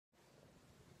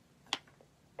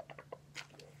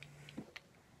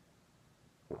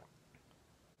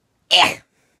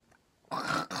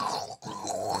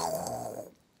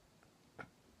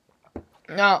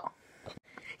No.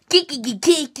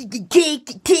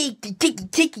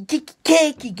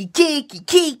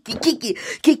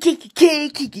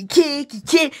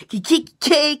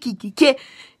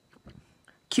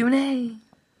 Q&A.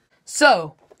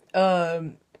 So,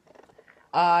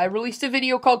 I released a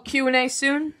video called Q&A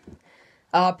soon.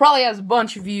 Probably has a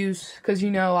bunch of views, because,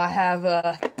 you know, I have,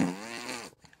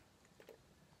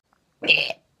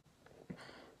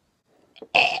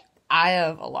 I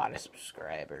have a lot of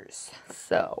subscribers.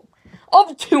 So,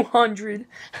 of 200,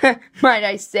 might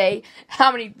I say,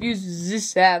 how many views does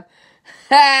this have?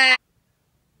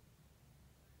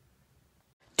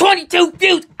 22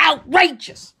 views!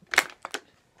 Outrageous!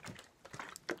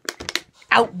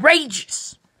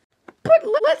 Outrageous! But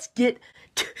let's get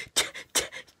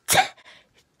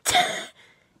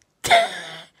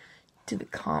to the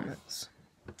comments.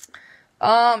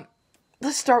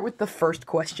 Let's start with the first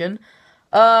question.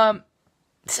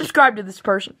 Subscribe to this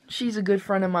person. She's a good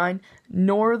friend of mine.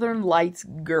 Northern Lights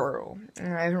Girl.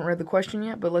 I haven't read the question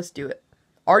yet, but let's do it.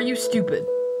 Are you stupid?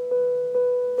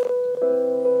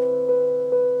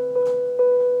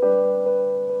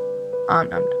 I'm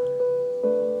done.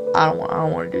 I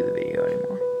don't want to do the video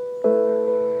anymore.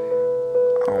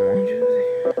 I don't want to do the video.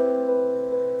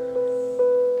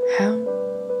 How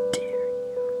dare you?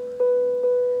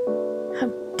 How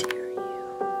dare you?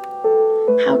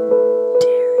 How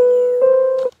dare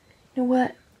you? You know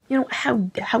what?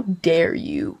 How dare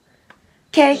you?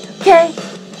 Okay?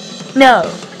 No,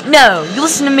 you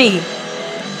listen to me.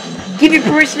 Give your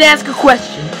permission to ask a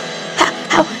question.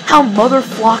 How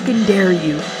motherflocking dare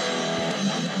you?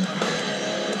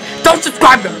 Don't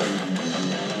subscribe to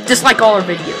her. Dislike all her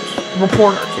videos.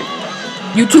 Report her too.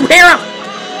 YouTube hero!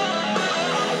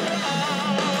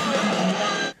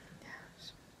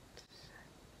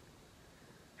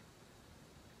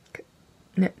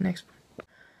 Next one.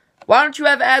 Why don't you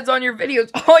have ads on your videos?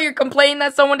 Oh, you're complaining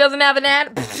that someone doesn't have an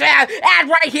ad? Ad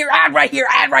right here, ad right here,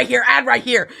 ad right here, ad right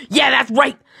here. Yeah, that's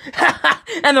right.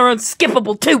 And they're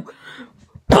unskippable too.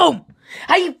 Boom.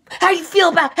 How you feel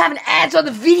about having ads on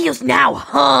the videos now,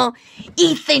 huh?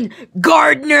 Ethan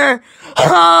Gardner,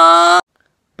 huh?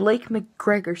 Blake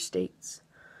McGregor states,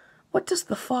 what does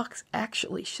the fox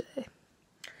actually say?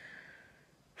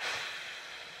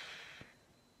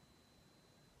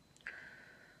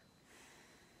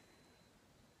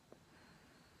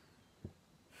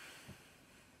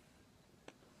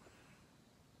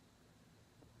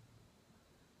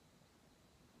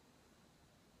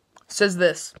 Says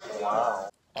this. Wow.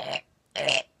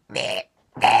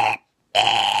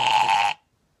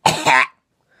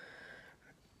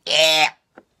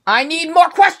 I need more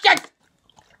questions!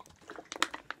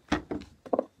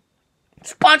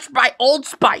 Sponsored by Old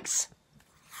Spice.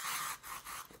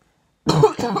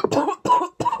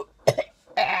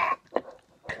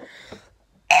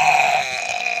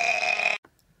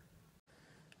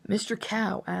 Mr.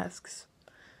 Cow asks,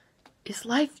 is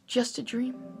life just a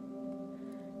dream?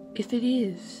 If it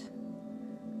is,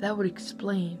 that would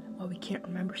explain why we can't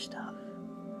remember stuff.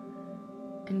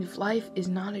 And if life is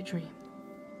not a dream,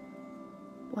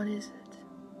 what is it?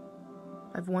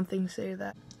 I have one thing to say to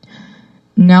that.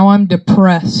 Now I'm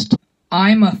depressed.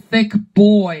 I'm a thick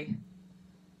boy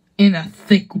in a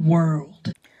thick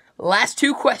world. Last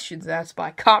two questions asked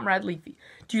by Comrade Leafy.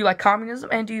 Do you like communism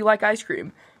and do you like ice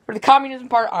cream? For the communism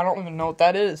part, I don't even know what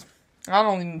that is. I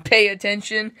don't even pay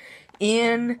attention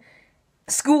in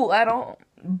school at all.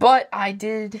 But I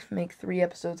did make 3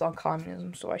 episodes on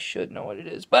communism, so I should know what it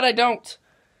is. But I don't.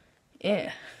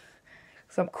 Yeah.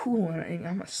 Because I'm cool and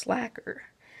I'm a slacker.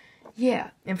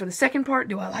 Yeah. And for the second part,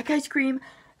 do I like ice cream?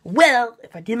 Well,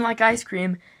 if I didn't like ice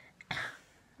cream,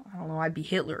 I don't know, I'd be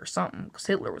Hitler or something. Because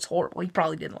Hitler was horrible. He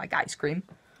probably didn't like ice cream.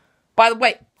 By the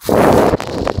way,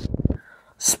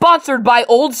 sponsored by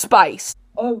Old Spice.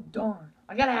 Oh, darn.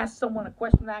 I gotta ask someone a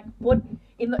question that I can put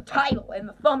in the title and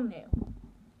the thumbnail.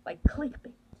 Like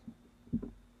clickbait.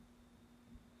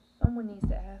 Someone needs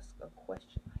to ask a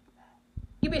question like that.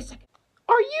 Give me a second.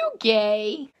 Are you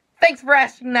gay? Thanks for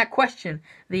asking that question.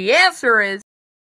 The answer is